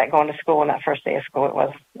stressed out about going to school on that first day of school. It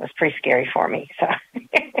was pretty scary for me. So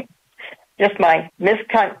just my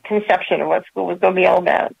misconception of what school was going to be all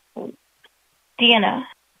about. Deanna.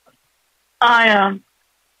 I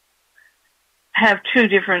have two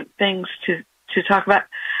different things to talk about.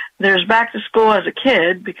 There's back to school as a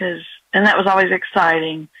kid and that was always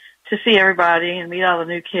exciting to see everybody and meet all the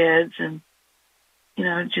new kids, and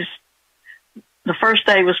just the first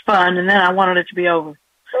day was fun, and then I wanted it to be over.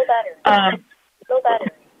 Go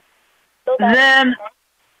better. Then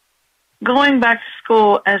going back to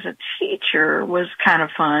school as a teacher was kind of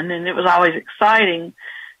fun, and it was always exciting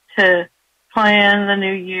to plan the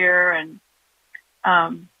new year and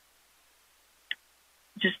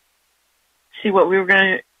just see what we were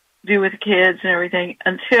going to do with the kids and everything.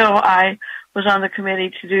 Until I was on the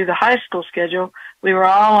committee to do the high school schedule. We were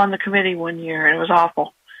all on the committee one year, and it was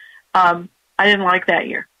awful. I didn't like that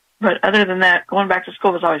year. But other than that, going back to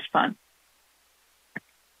school was always fun.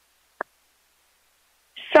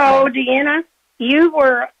 So, Deanna, you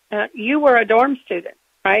were a dorm student,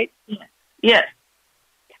 right? Yes.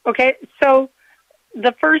 Okay, so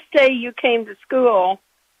the first day you came to school,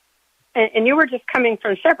 and you were just coming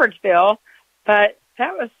from Shepherdsville, but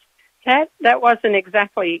that wasn't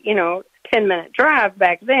exactly 10-minute drive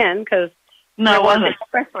back then because no, it wasn't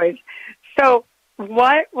expressways. So,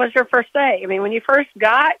 what was your first day? I mean, when you first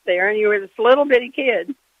got there and you were this little bitty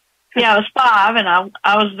kid. Yeah, I was 5, and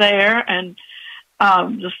I was there, and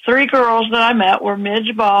the 3 girls that I met were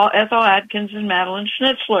Midge Ball, Ethel Atkins, and Madeline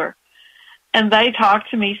Schnitzler. And they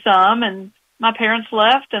talked to me some, and my parents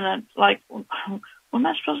left, and I'm like, what am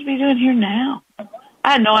I supposed to be doing here now?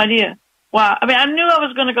 I had no idea. Wow. I mean, I knew I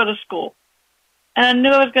was going to go to school, and I knew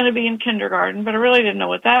I was going to be in kindergarten, but I really didn't know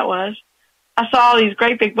what that was. I saw all these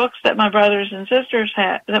great big books that my brothers and sisters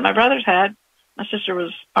had, that my brothers had. My sister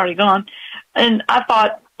was already gone. And I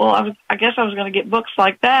thought, well, I guess I was going to get books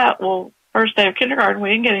like that. Well, first day of kindergarten, we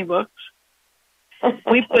didn't get any books.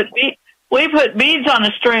 We put beads on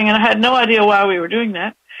a string, and I had no idea why we were doing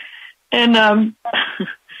that. And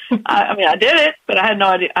I did it, but I had no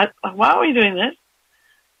idea. Why are we doing this?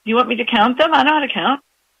 Do you want me to count them? I know how to count.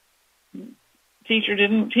 Teacher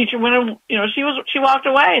went, she walked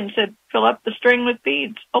away and said, fill up the string with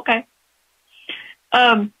beads. Okay.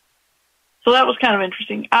 So that was kind of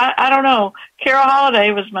interesting. I don't know. Carol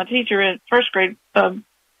Holliday was my teacher in first grade, and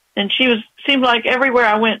seemed like everywhere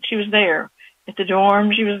I went, she was there. At the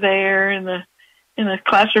dorm, she was there. In the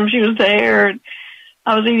classroom, she was there.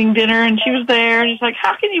 I was eating dinner, and she was there. And she's like,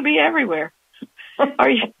 how can you be everywhere? Are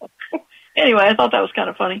you? Anyway, I thought that was kind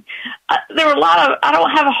of funny. There were I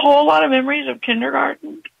don't have a whole lot of memories of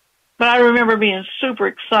kindergarten, but I remember being super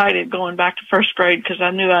excited going back to first grade because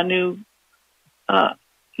I knew the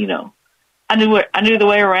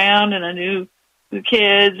way around, and I knew the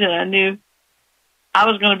kids, and I knew I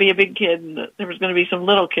was going to be a big kid, and there was going to be some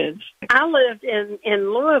little kids. I lived in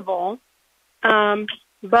Louisville,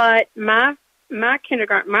 but my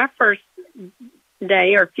kindergarten, my first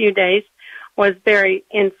day or few days was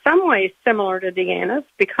in some ways similar to Deanna's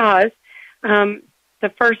because the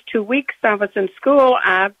first 2 weeks I was in school,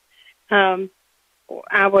 I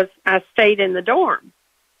stayed in the dorm,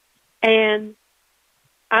 and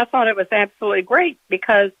I thought it was absolutely great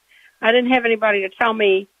because I didn't have anybody to tell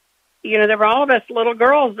me. There were all of us little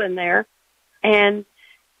girls in there, and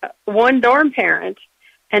one dorm parent,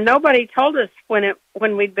 and nobody told us when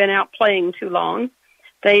we'd been out playing too long.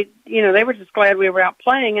 They were just glad we were out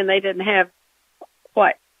playing, and they didn't have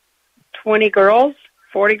 20 girls,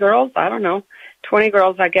 40 girls, I don't know, 20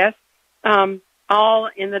 girls, I guess, all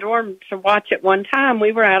in the dorm to watch at one time.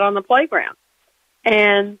 We were out on the playground.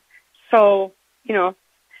 And so,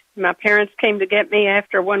 my parents came to get me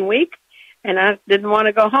after 1 week, and I didn't want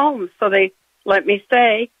to go home, so they let me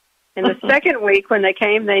stay. And the second week when they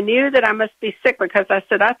came, they knew that I must be sick because I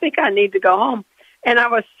said, I think I need to go home. And I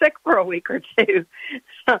was sick for a week or two.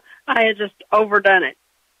 So I had just overdone it.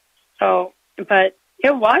 So, but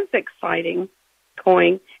it was exciting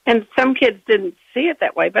going. And some kids didn't see it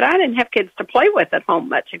that way, but I didn't have kids to play with at home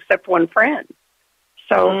much except one friend.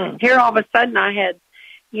 So here all of a sudden I had,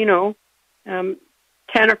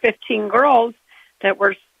 10 or 15 girls that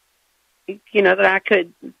were that I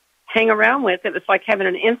could hang around with. It was like having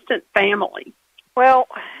an instant family. Well,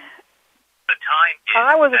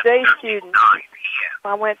 I was a day student.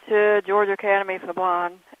 I went to Georgia Academy for the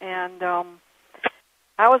Blind, and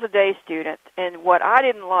I was a day student. And what I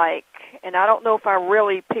didn't like, and I don't know if I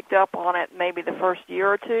really picked up on it maybe the first year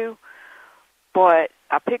or two, but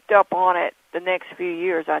I picked up on it the next few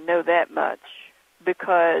years. I know that much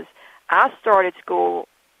because I started school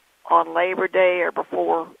on Labor Day or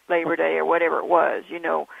before Labor Day or whatever it was.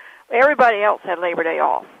 Everybody else had Labor Day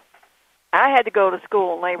off. I had to go to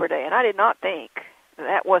school on Labor Day, and I did not think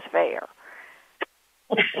that was fair.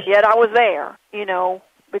 Yet I was there,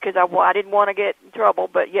 because I didn't want to get in trouble,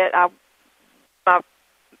 but yet my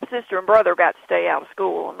sister and brother got to stay out of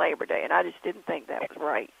school on Labor Day, and I just didn't think that was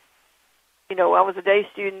right. I was a day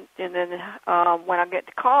student, and then when I got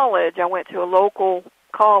to college, I went to a local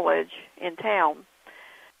college in town.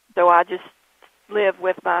 So I just lived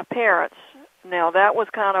with my parents. Now, that was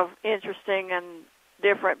kind of interesting and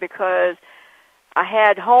different because I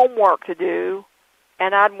had homework to do,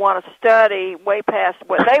 and I'd want to study way past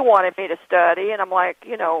what they wanted me to study. And I'm like,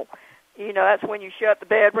 that's when you shut the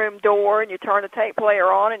bedroom door and you turn the tape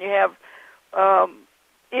player on and you have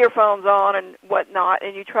earphones on and whatnot,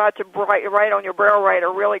 and you tried to write on your braille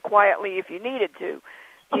writer really quietly if you needed to,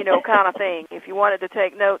 kind of thing. If you wanted to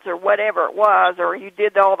take notes or whatever it was, or you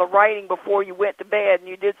did all the writing before you went to bed and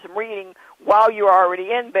you did some reading while you were already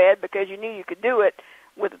in bed because you knew you could do it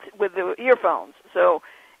with the earphones. So,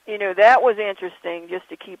 that was interesting just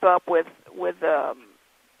to keep up with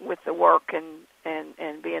the work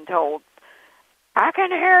and being told, I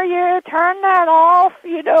can hear you. Turn that off.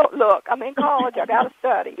 Look, I'm in college. I got to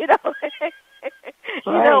study.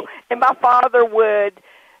 Right. And my father would,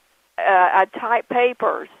 I'd type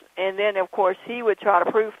papers, and then of course he would try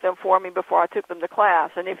to proof them for me before I took them to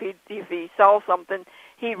class. And if he saw something,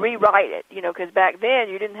 he'd rewrite it. Because back then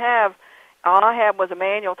you didn't have. All I had was a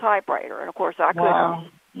manual typewriter, and of course I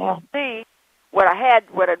couldn't see what I'd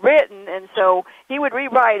written, and so he would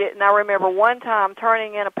rewrite it. And I remember one time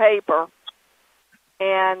turning in a paper,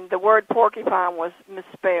 and the word porcupine was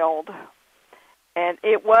misspelled. And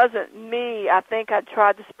it wasn't me. I think I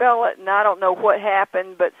tried to spell it, and I don't know what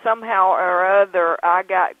happened, but somehow or other I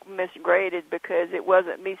got misgraded because it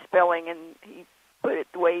wasn't me spelling, and he put it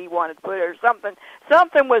the way he wanted to put it or something.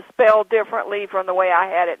 Something was spelled differently from the way I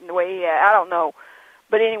had it and the way he had it. I don't know.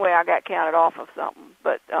 But anyway, I got counted off of something.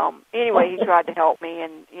 But anyway, he tried to help me,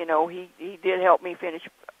 and, he did help me finish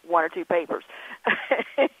one or two papers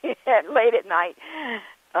late at night,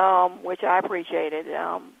 which I appreciated,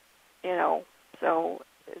 So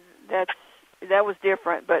that was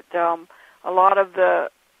different. But a lot of the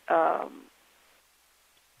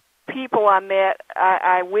people I met,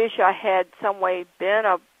 I wish I had some way been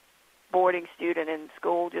a boarding student in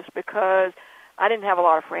school just because I didn't have a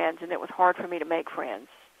lot of friends, and it was hard for me to make friends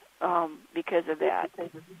because of that,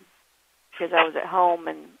 because I was at home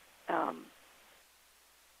and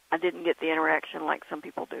I didn't get the interaction like some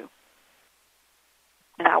people do.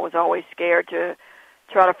 And I was always scared to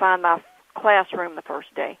try to find my classroom the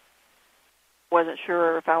first day. Wasn't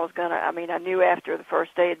sure if I was going to, I knew after the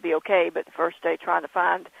first day it'd be okay, but the first day trying to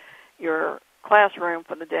find your classroom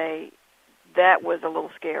for the day, that was a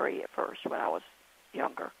little scary at first when I was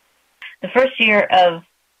younger. The first year of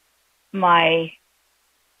my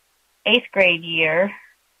 8th grade year,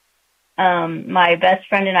 my best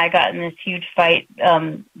friend and I got in this huge fight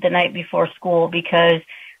the night before school because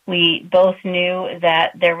we both knew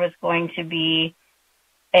that there was going to be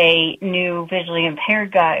a new visually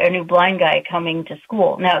impaired guy, a new blind guy coming to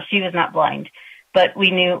school. Now, she was not blind, but we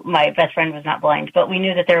knew, my best friend was not blind, but we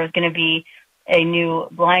knew that there was going to be a new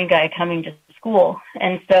blind guy coming to school.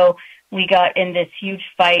 And so we got in this huge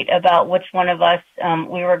fight about which one of us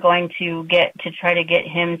we were going to get to try to get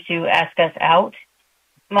him to ask us out.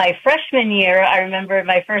 My freshman year, I remember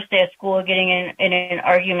my first day of school getting in an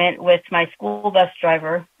argument with my school bus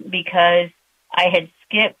driver because I had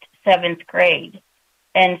skipped 7th grade.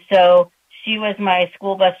 And so she was my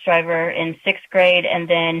school bus driver in 6th grade and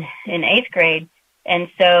then in 8th grade. And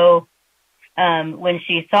so when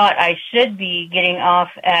she thought I should be getting off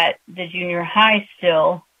at the junior high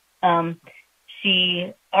still,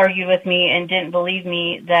 she argued with me and didn't believe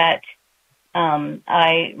me that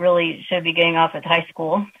I really should be getting off at high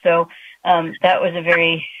school. So that was a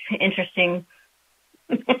very interesting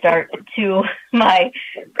start to my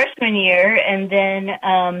freshman year. And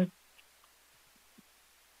then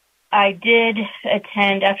I did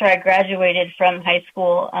attend, after I graduated from high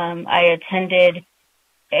school, I attended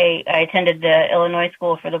the Illinois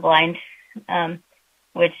School for the Blind,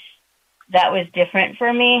 which that was different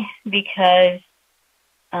for me because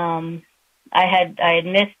I had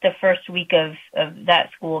missed the first week of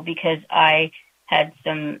that school because I had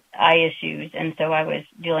some eye issues, and so I was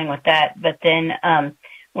dealing with that. But then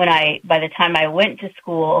by the time I went to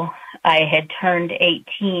school, I had turned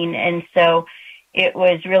 18, and so it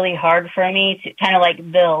was really hard for me to, kind of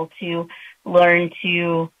like Bill, to learn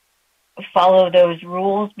to follow those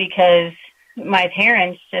rules, because my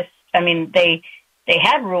parents just, I mean, they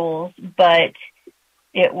had rules, but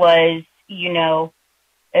it was,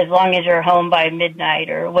 as long as you're home by midnight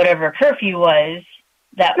or whatever curfew was,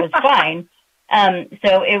 that was fine.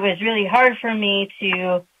 So it was really hard for me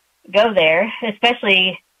to go there,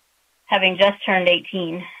 especially having just turned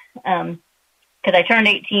 18, because I turned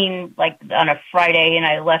 18 like on a Friday and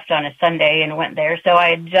I left on a Sunday and went there. So I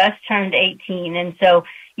had just turned 18, and so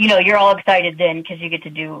you're all excited then because you get to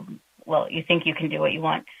do, well, you think you can do what you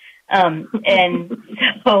want, and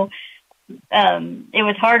so it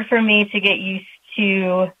was hard for me to get used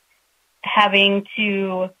to having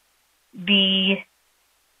to be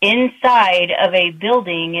inside of a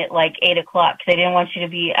building at like 8 o'clock, because they didn't want you to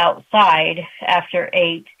be outside after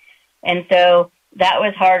 8. And so that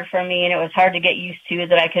was hard for me, and it was hard to get used to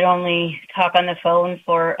that I could only talk on the phone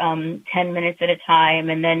for 10 minutes at a time.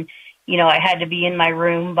 And then, I had to be in my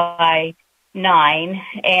room by 9.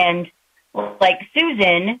 And like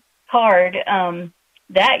Susan Card,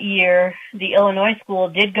 that year, the Illinois school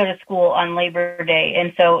did go to school on Labor Day.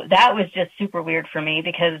 And so that was just super weird for me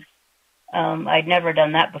because I'd never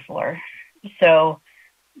done that before. So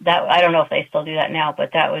that, I don't know if they still do that now,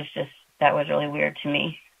 but that was really weird to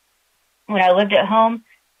me. When I lived at home,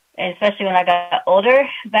 and especially when I got older,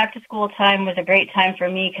 back to school time was a great time for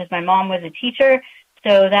me because my mom was a teacher.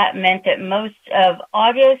 So that meant that most of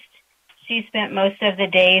August, she spent most of the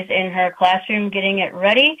days in her classroom getting it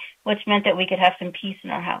ready, which meant that we could have some peace in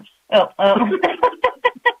our house.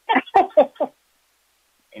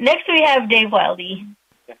 Next we have Dave Wildy.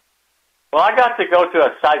 Well, I got to go to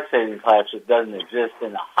a sight-saving class that doesn't exist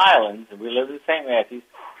in the Highlands, and we lived in St. Matthews.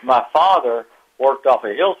 My father worked off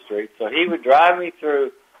of Hill Street, so he would drive me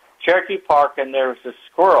through Cherokee Park, and there was this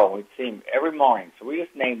squirrel. We'd see him every morning, so we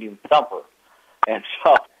just named him Thumper. And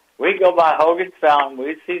so we'd go by Hogan's Fountain,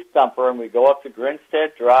 we'd see Thumper, and we'd go up to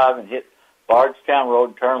Grinstead Drive and hit Bardstown Road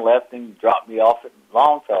and turn left and drop me off at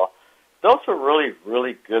Longfellow. Those were really,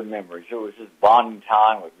 really good memories. It was just bonding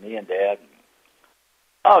time with me and Dad.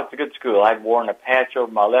 It's a good school. I'd worn a patch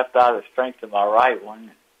over my left eye to strengthen my right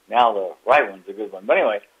one. Now the right one's a good one. But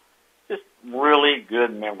anyway, just really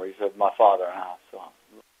good memories of my father and I. So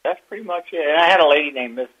that's pretty much it. And I had a lady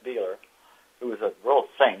named Miss Beeler who was a real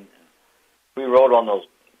saint. We wrote on those,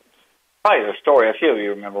 probably the story, a few of you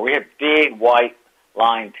remember. We had big white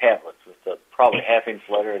lined tablets with the probably half-inch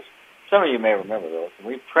letters. Some of you may remember those. And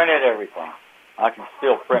we printed everything. I can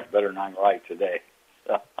still print better than I can write today.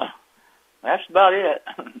 So that's about it.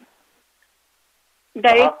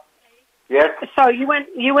 Dave? Yes? So you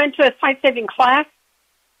went to a sight-saving class?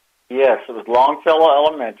 Yes, it was Longfellow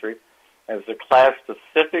Elementary. It was a class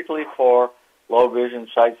specifically for low-vision,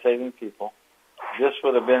 sight-saving people. This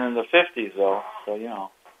would have been in the 50s, though, so,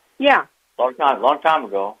 Yeah. Long time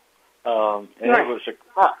ago. And right. It was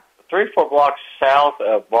 3 or 4 blocks south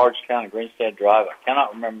of Bardstown and Grinstead Drive. I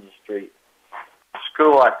cannot remember the street. The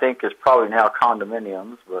school, I think, is probably now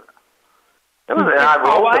condominiums, but it was, and I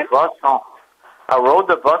rode the bus home. I rode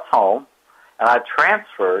the bus home, and I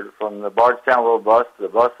transferred from the Bardstown Road bus to the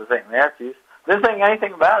bus to St. Matthews. Didn't think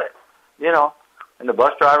anything about it, And the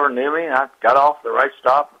bus driver knew me, and I got off the right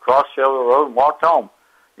stop, crossed Shelby Road, and walked home.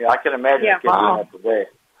 I can imagine a kid doing that today.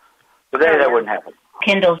 Today, that wouldn't happen.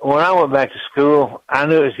 Kindle. When I went back to school, I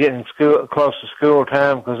knew it was getting close to school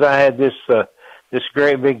time because I had this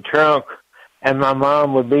great big trunk, and my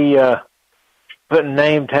mom would be putting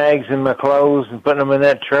name tags in my clothes and putting them in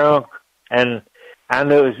that trunk, and I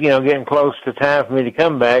knew it was, getting close to time for me to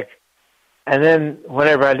come back. And then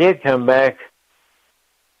whenever I did come back,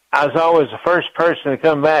 I was always the first person to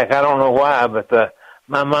come back. I don't know why, but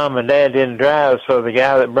my mom and dad didn't drive, so the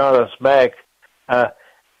guy that brought us back,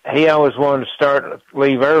 he always wanted to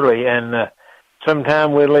leave early, and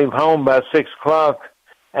sometime we'd leave home about 6 o'clock,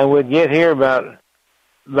 and we'd get here about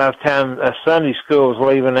the time Sunday school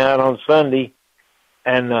was leaving out on Sunday.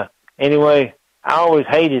 And anyway, I always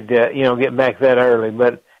hated getting back that early,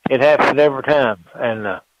 but it happened every time.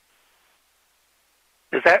 And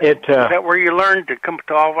is that where you learned to come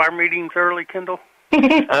to all of our meetings early, Kendall?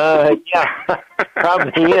 Yeah,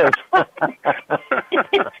 probably is.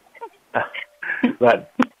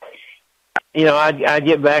 But I'd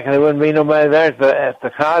get back and there wouldn't be nobody there at the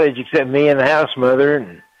cottage except me and the house mother.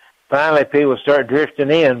 And finally, people start drifting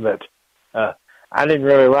in. But I didn't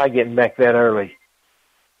really like getting back that early.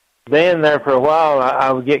 then there for a while,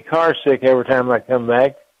 I would get car sick every time I come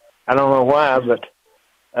back. I don't know why, but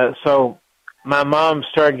so my mom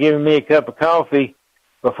started giving me a cup of coffee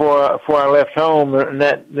before I left home, and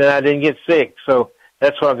then I didn't get sick. So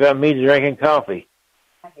that's what got me to drinking coffee.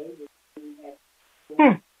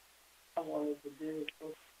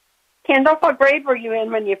 Kendall, what grade were you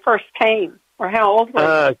in when you first came, or how old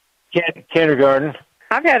were you? Kindergarten.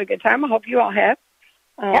 I've had a good time. I hope you all have.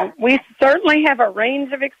 We certainly have a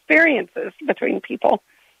range of experiences between people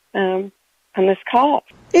on this call.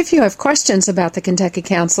 If you have questions about the Kentucky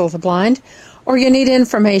Council of the Blind, or you need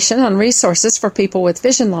information on resources for people with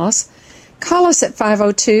vision loss, call us at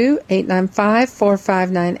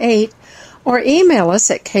 502-895-4598 or email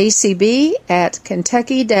us at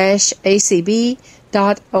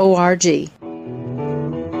kcb@kentucky-acb.org.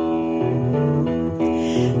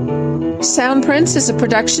 Soundprints is a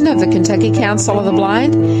production of the Kentucky Council of the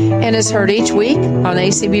Blind and is heard each week on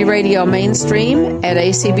ACB Radio Mainstream at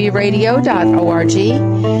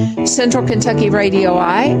acbradio.org, Central Kentucky Radio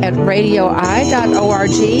I at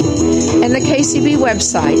radioi.org, and the KCB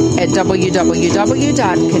website at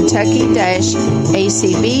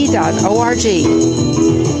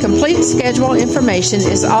www.kentucky-acb.org. Complete schedule information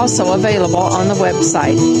is also available on the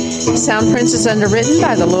website. Soundprints is underwritten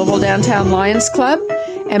by the Louisville Downtown Lions Club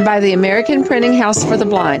and by the American Printing House for the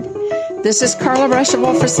Blind. This is Carla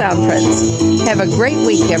Ruschival for Soundprints. Have a great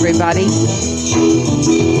week, everybody.